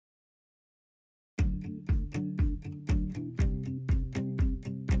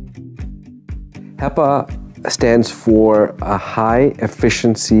HEPA stands for a high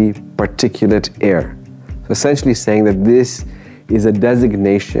efficiency particulate air. So essentially saying that this is a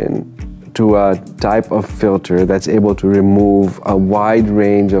designation to a type of filter that's able to remove a wide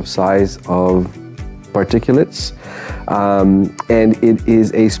range of size of particulates, and it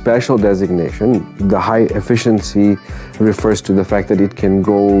is a special designation. The high efficiency refers to the fact that it can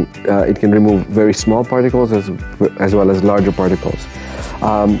remove very small particles as well as larger particles.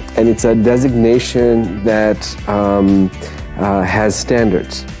 And it's a designation that has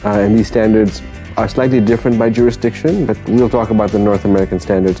standards, and these standards are slightly different by jurisdiction, but we'll talk about the North American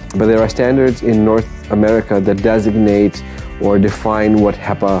standards. But there are standards in North America that designate or define what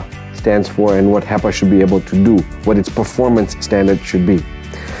HEPA stands for and what HEPA should be able to do, what its performance standard should be.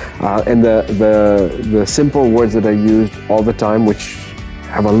 And the simple words that are used all the time, which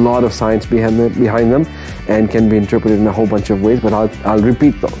have a lot of science behind them and can be interpreted in a whole bunch of ways, but I'll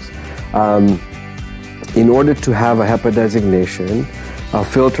repeat those. In order to have a HEPA designation, a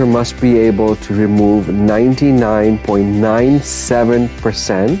filter must be able to remove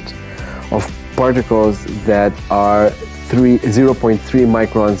 99.97% of particles that are 0.3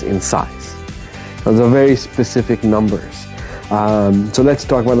 microns in size. Those are very specific numbers. So let's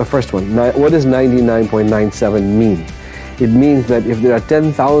talk about the first one. What does 99.97 mean? It means that if there are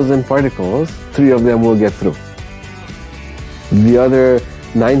 10,000 particles, 3 of them will get through. The other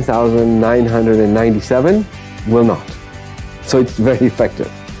 9,997 will not. So it's very effective.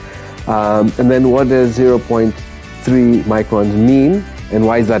 And then what does 0.3 microns mean, and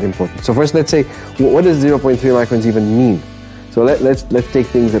why is that important? So first, let's say, what does 0.3 microns even mean? So let's take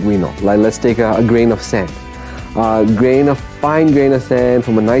things that we know. Like, let's take a grain of sand. Fine grain of sand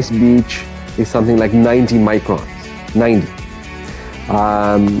from a nice beach is something like 90 microns. 90.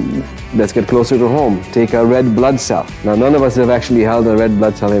 Let's get closer to home. Take a red blood cell. Now, none of us have actually held a red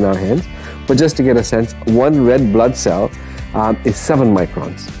blood cell in our hands, but just to get a sense, one red blood cell is 7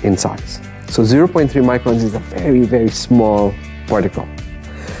 microns in size. So 0.3 microns is a very, very small particle.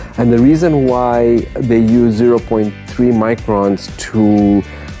 And the reason why they use 0.3 microns to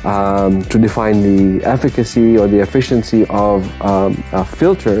define the efficacy or the efficiency of a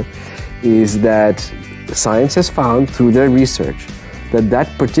filter is that science has found through their research that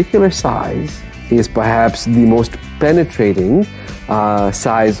that particular size is perhaps the most penetrating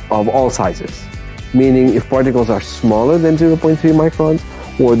size of all sizes. Meaning if particles are smaller than 0.3 microns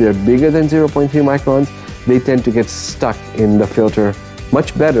or they're bigger than 0.3 microns, they tend to get stuck in the filter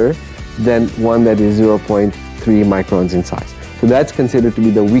much better than one that is 0.3 microns in size. So that's considered to be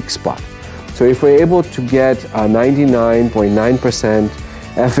the weak spot. So if we're able to get a 99.9%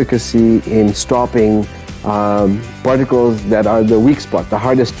 efficacy in stopping particles that are the weak spot, the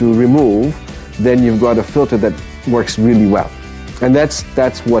hardest to remove, then you've got a filter that works really well. And that's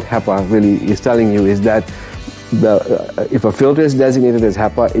what HEPA really is telling you, is that if a filter is designated as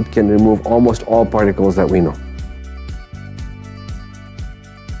HEPA, it can remove almost all particles that we know.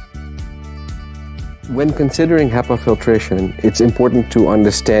 When considering HEPA filtration, it's important to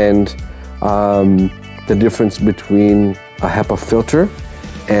understand the difference between a HEPA filter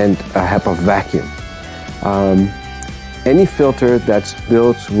and a HEPA vacuum. Any filter that's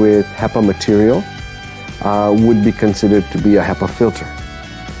built with HEPA material would be considered to be a HEPA filter.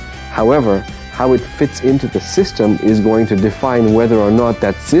 However, how it fits into the system is going to define whether or not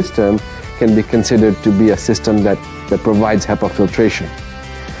that system can be considered to be a system that provides HEPA filtration.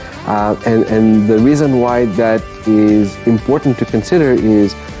 And the reason why that is important to consider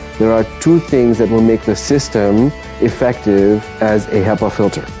is there are 2 things that will make the system effective as a HEPA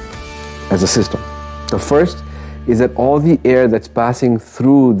filter, as a system. The first is that all the air that's passing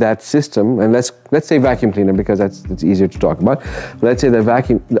through that system, and let's say vacuum cleaner because it's easier to talk about. But let's say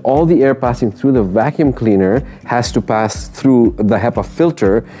all the air passing through the vacuum cleaner has to pass through the HEPA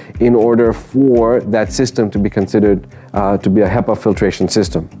filter in order for that system to be considered to be a HEPA filtration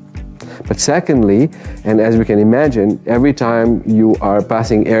system. But secondly, and as we can imagine, every time you are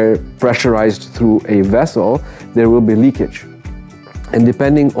passing air pressurized through a vessel, there will be leakage. And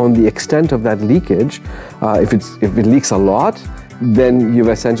depending on the extent of that leakage, if it leaks a lot, then you've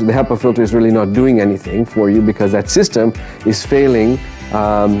essentially, the HEPA filter is really not doing anything for you because that system is failing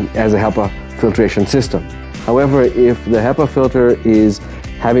as a HEPA filtration system. However, if the HEPA filter is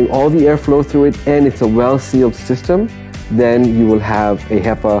having all the air flow through it and it's a well-sealed system, then you will have a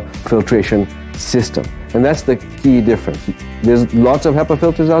HEPA filtration system. And that's the key difference. There's lots of HEPA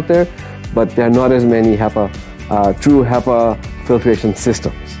filters out there, but there are not as many true HEPA filtration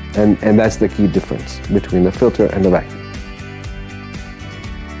systems. And that's the key difference between the filter and the vacuum.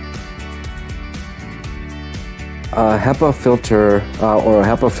 A HEPA filter or a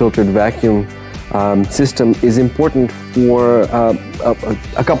HEPA filtered vacuum system is important for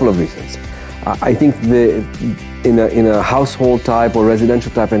a couple of reasons. I think in a household type or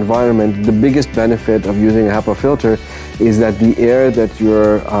residential type environment, the biggest benefit of using a HEPA filter is that the air that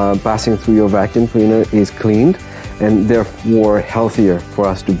you're passing through your vacuum cleaner is cleaned and therefore healthier for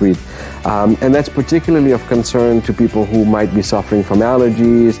us to breathe. And that's particularly of concern to people who might be suffering from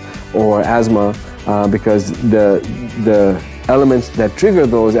allergies or asthma, because the elements that trigger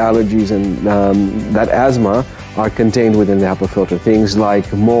those allergies and that asthma are contained within the HEPA filter. Things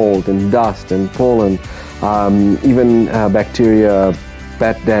like mold and dust and pollen, even bacteria,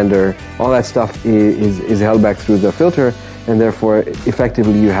 pet dander, all that stuff is held back through the filter, and therefore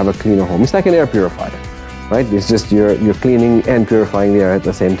effectively you have a cleaner home. It's like an air purifier, right? It's just you're cleaning and purifying the air at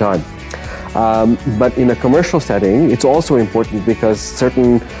the same time. But in a commercial setting, it's also important because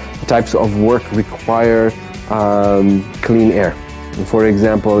certain types of work require clean air. For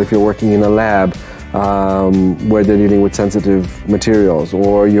example, if you're working in a lab where they're dealing with sensitive materials,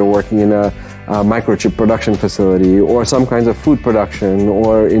 or you're working in a microchip production facility, or some kinds of food production,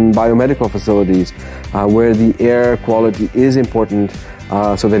 or in biomedical facilities where the air quality is important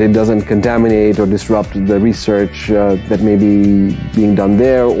so that it doesn't contaminate or disrupt the research that may be being done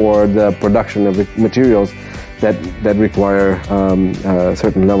there, or the production of materials that require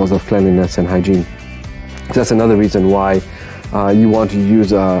certain levels of cleanliness and hygiene. That's another reason why you want to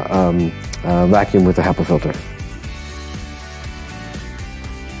use a vacuum with a HEPA filter.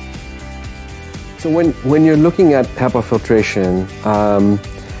 So when you're looking at HEPA filtration,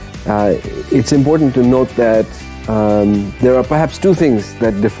 it's important to note that there are perhaps two things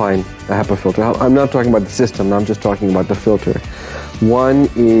that define a HEPA filter. I'm not talking about the system, I'm just talking about the filter. One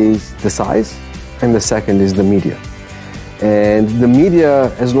is the size, and the second is the media. And the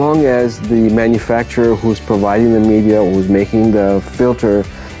media, as long as the manufacturer who's providing the media or who's making the filter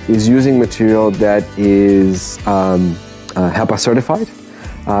is using material that is HEPA certified,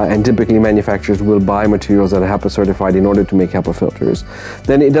 and typically manufacturers will buy materials that are HEPA certified in order to make HEPA filters,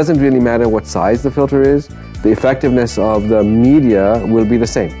 then it doesn't really matter what size the filter is. The effectiveness of the media will be the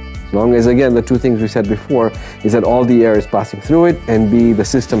same. As long as, again, the two things we said before is that all the air is passing through it, and B, the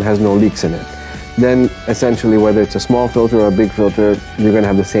system has no leaks in it. Then essentially, whether it's a small filter or a big filter, you're going to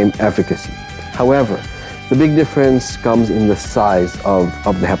have the same efficacy. However, the big difference comes in the size of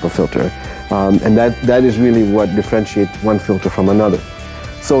the HEPA filter, and that is really what differentiates one filter from another.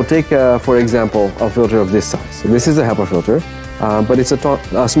 So take, for example, a filter of this size. So this is a HEPA filter, but it's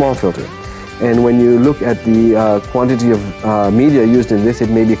a small filter. And when you look at the quantity of media used in this, it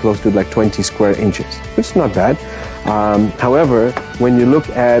may be close to like 20 square inches, which is not bad. However, when you look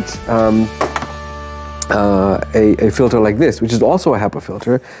at a filter like this, which is also a HEPA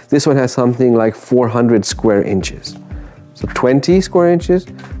filter, this one has something like 400 square inches. So 20 square inches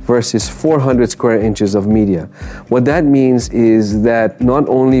versus 400 square inches of media. What that means is that not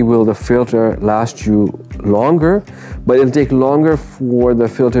only will the filter last you longer, but it'll take longer for the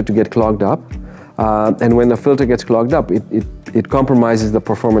filter to get clogged up. And when the filter gets clogged up, it compromises the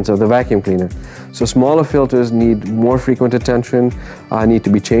performance of the vacuum cleaner. So smaller filters need more frequent attention, need to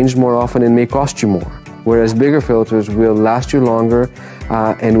be changed more often, and may cost you more. Whereas bigger filters will last you longer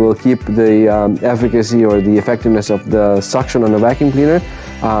and will keep the efficacy or the effectiveness of the suction on the vacuum cleaner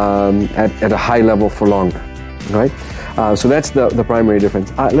at a high level for longer, right? So that's the primary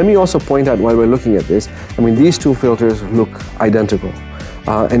difference. Let me also point out while we're looking at this, I mean, these two filters look identical.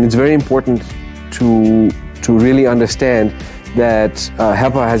 And it's very important to really understand that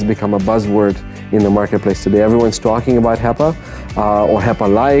HEPA has become a buzzword in the marketplace today. Everyone's talking about HEPA, or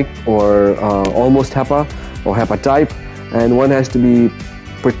HEPA-like, or almost HEPA, or HEPA-type, and one has to be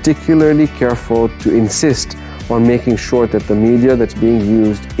particularly careful to insist on making sure that the media that's being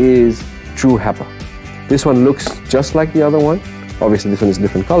used is true HEPA. This one looks just like the other one. Obviously, this one is a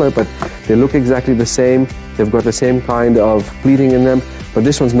different color, but they look exactly the same. They've got the same kind of pleating in them, but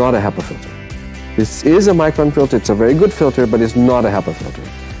this one's not a HEPA filter. This is a micron filter. It's a very good filter, but it's not a HEPA filter.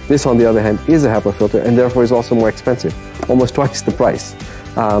 This, on the other hand, is a HEPA filter, and therefore is also more expensive, almost twice the price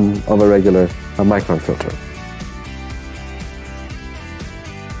of a regular micron filter.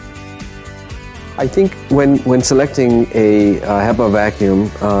 I think when selecting a HEPA vacuum,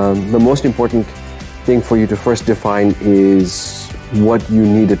 the most important thing for you to first define is what you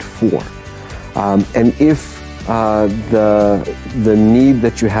need it for. And if the need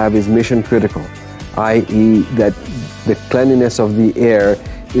that you have is mission critical, i.e. that the cleanliness of the air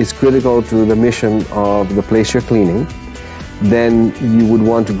is critical to the mission of the place you're cleaning, then you would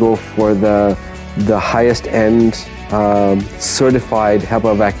want to go for the highest end certified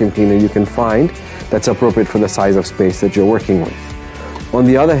HEPA vacuum cleaner you can find that's appropriate for the size of space that you're working with. On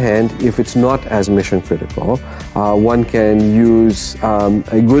the other hand, if it's not as mission critical, one can use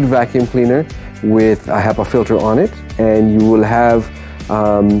a good vacuum cleaner with a HEPA filter on it, and you will have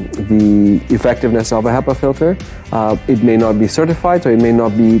the effectiveness of a HEPA filter. It may not be certified, so it may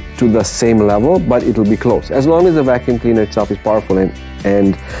not be to the same level, but it'll be close, as long as the vacuum cleaner itself is powerful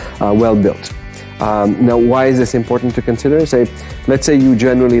and well built. Now, why is this important to consider? Let's say you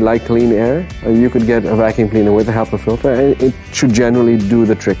generally like clean air. You could get a vacuum cleaner with a HEPA filter, and it should generally do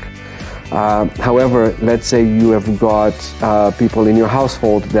the trick. However, let's say you have got people in your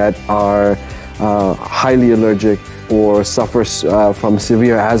household that are highly allergic or suffers from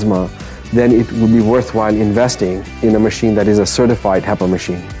severe asthma, then it would be worthwhile investing in a machine that is a certified HEPA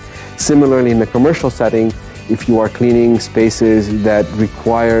machine. Similarly, in the commercial setting, if you are cleaning spaces that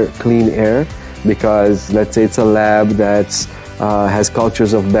require clean air, because let's say it's a lab that has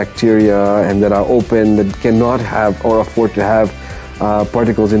cultures of bacteria and that are open, that cannot have or afford to have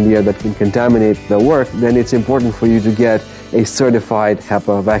particles in the air that can contaminate the work, then it's important for you to get a certified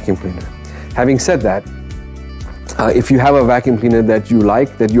HEPA vacuum cleaner. Having said that, if you have a vacuum cleaner that you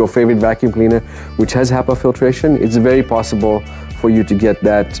like, that your favorite vacuum cleaner which has HEPA filtration, it's very possible for you to get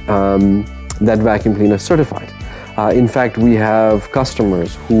that vacuum cleaner certified. In fact, we have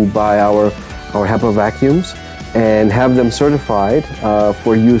customers who buy our HEPA vacuums and have them certified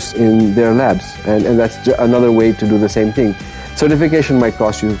for use in their labs, and that's another way to do the same thing. Certification might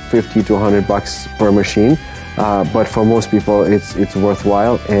cost you $50 to $100 per machine, but for most people it's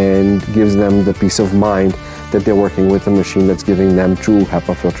worthwhile and gives them the peace of mind that they're working with a machine that's giving them true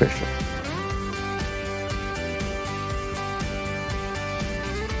HEPA filtration.